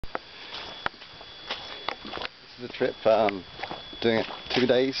is a trip, doing it 2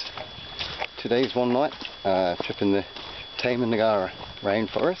 days, 2 days, 1 night, trip in the Tame and Negara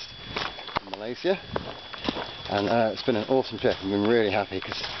rainforest in Malaysia, and it's been an awesome trip. I've been really happy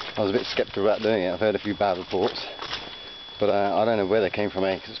because I was a bit sceptical about doing it. I've heard a few bad reports, but I don't know where they came from,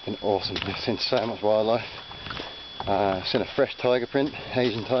 because it's been awesome. I've seen so much wildlife. I've seen a fresh tiger print,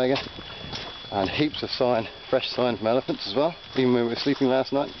 Asian tiger, and heaps of fresh sign from elephants as well, even when we were sleeping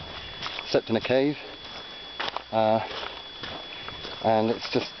last night. Slept in a cave, and it's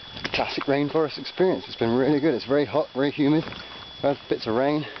just a classic rainforest experience. It's been really good. It's very hot, very humid. We've had bits of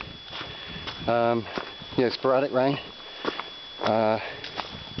rain, sporadic rain, but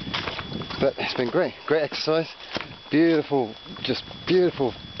it's been great. Great exercise, beautiful, just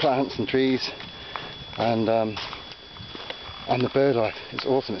beautiful plants and trees, and the bird life is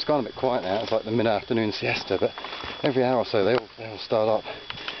awesome. It's gone a bit quiet now. It's like the mid-afternoon siesta, but every hour or so they all start up,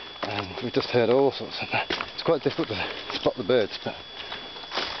 and we've just heard all sorts of. It's quite difficult to spot the birds, but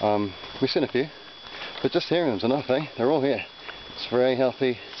we've seen a few. But just hearing them's enough, eh? They're all here. It's very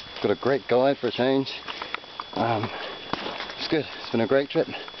healthy. Got a great guide for a change. It's good. It's been a great trip.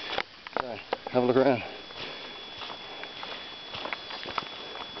 So have a look around.